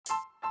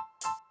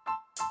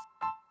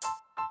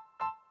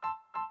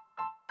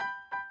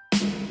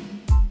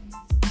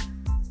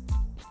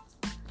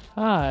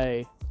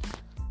Hi.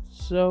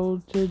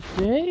 So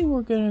today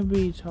we're going to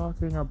be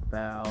talking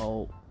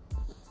about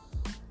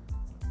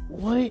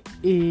what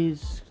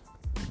is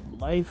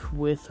life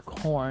with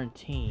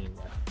quarantine.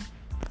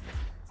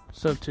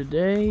 So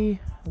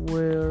today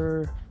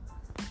we're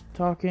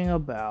talking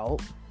about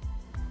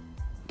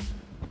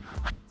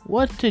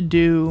what to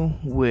do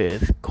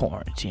with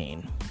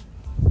quarantine.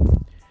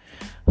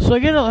 So I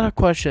get a lot of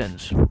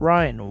questions.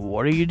 Ryan,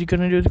 what are you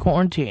going to do with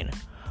quarantine?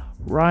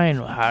 Ryan,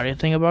 how do you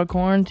think about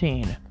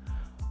quarantine?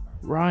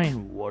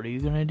 Ryan, what are you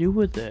going to do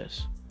with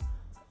this?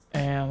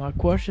 And my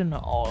question to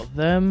all of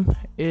them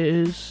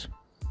is,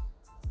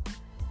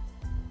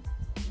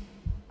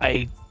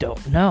 I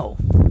don't know.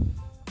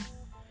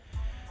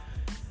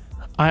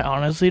 I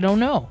honestly don't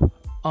know.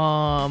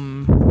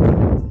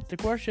 The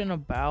question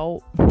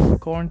about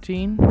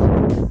quarantine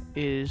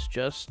is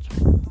just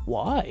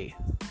why?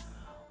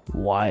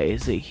 Why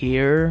is it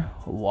here?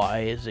 Why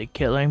is it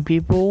killing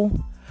people?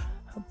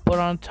 But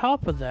on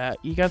top of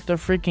that, you got the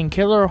freaking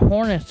killer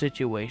hornet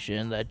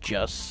situation that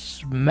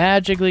just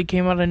magically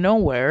came out of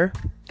nowhere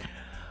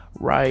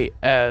right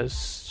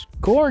as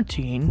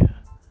quarantine,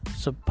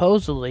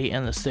 supposedly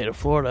in the state of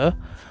Florida,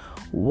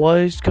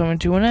 was coming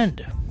to an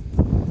end.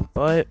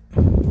 But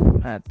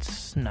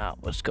that's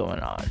not what's going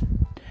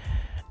on.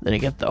 Then you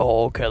get the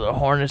whole killer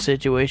hornet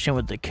situation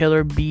with the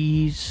killer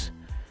bees.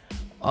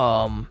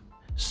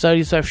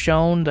 Studies have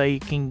shown that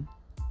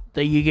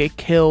you get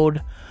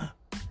killed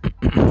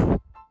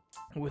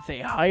with a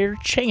higher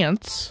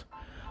chance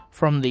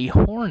from the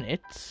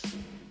hornets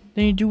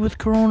than you do with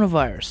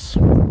coronavirus.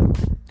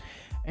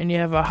 And you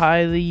have a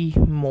highly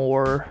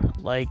more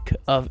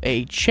of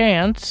a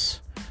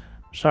chance.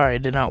 Sorry, I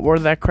did not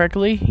word that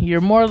correctly.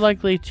 You're more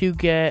likely to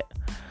get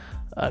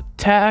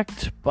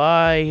attacked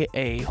by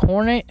a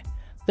hornet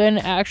than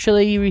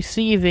actually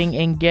receiving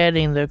and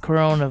getting the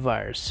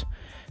coronavirus.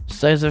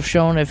 Studies have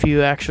shown if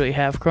you actually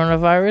have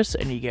coronavirus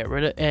and you get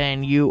rid of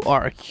and you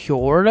are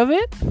cured of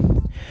it,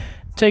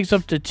 it takes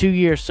up to 2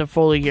 years to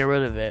fully get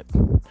rid of it.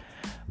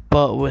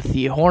 But with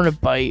the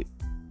hornet bite,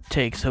 it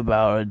takes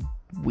about a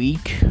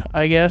week,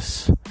 I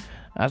guess.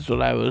 That's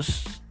what I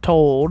was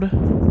told.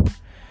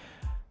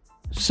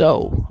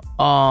 So,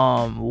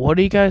 what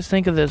do you guys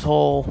think of this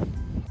whole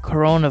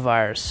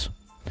coronavirus?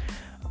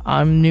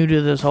 I'm new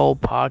to this whole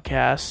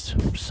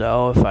podcast,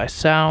 so if I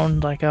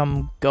sound like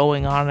I'm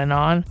going on and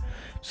on,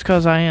 it's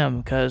because I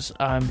am, because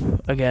I'm,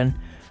 again,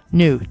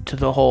 new to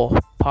the whole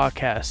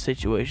podcast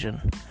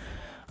situation.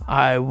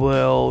 I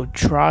will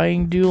try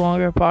and do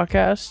longer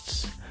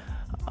podcasts.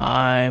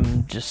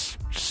 I'm just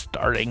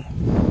starting.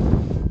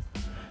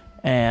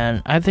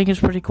 And I think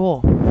it's pretty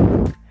cool.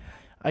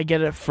 I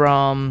get it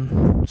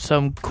from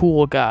some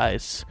cool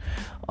guys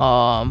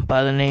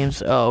by the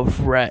names of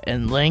Rhett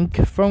and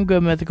Link from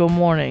Good Mythical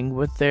Morning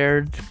with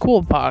their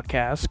cool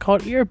podcast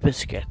called Ear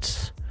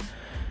Biscuits.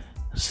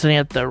 Sitting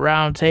at the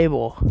round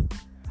table.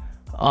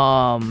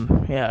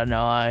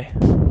 I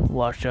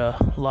watch a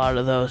lot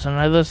of those and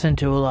I listen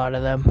to a lot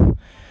of them.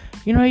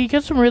 You know, you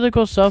get some really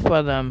cool stuff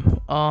by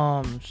them.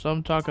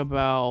 Some talk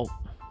about,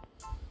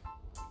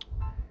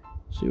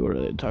 what do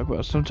they talk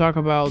about? Some talk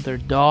about their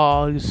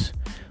dogs,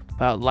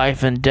 about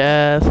life and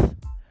death,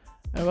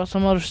 and about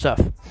some other stuff.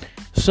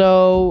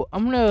 So,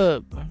 I'm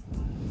gonna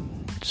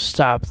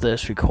stop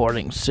this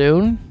recording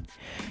soon,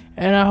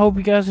 and I hope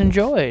you guys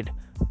enjoyed.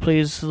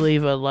 Please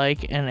leave a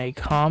like and a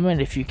comment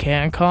if you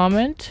can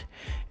comment,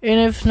 and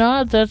if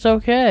not, that's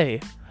okay.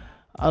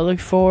 I look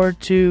forward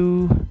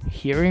to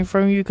hearing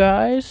from you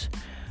guys.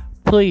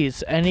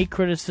 Please, any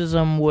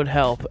criticism would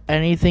help.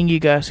 Anything you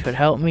guys could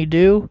help me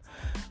do.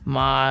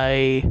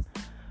 My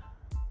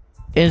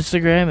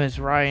Instagram is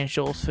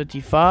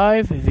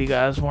RyanSchultz55. If you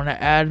guys want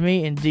to add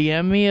me and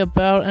DM me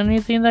about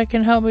anything that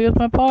can help me with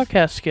my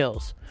podcast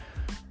skills,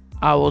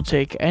 I will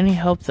take any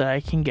help that I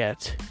can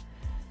get.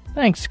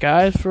 Thanks,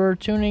 guys, for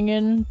tuning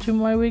in to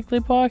my weekly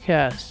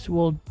podcast.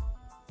 Well,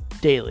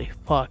 daily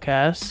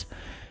podcast.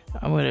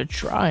 I'm going to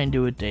try and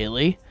do it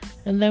daily,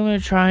 and then I'm going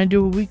to try and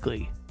do it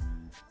weekly.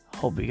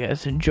 Hope you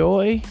guys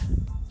enjoy.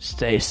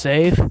 Stay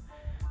safe.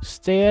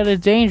 Stay out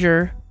of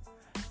danger.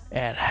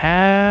 And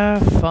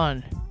have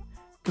fun.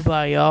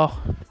 Goodbye, y'all.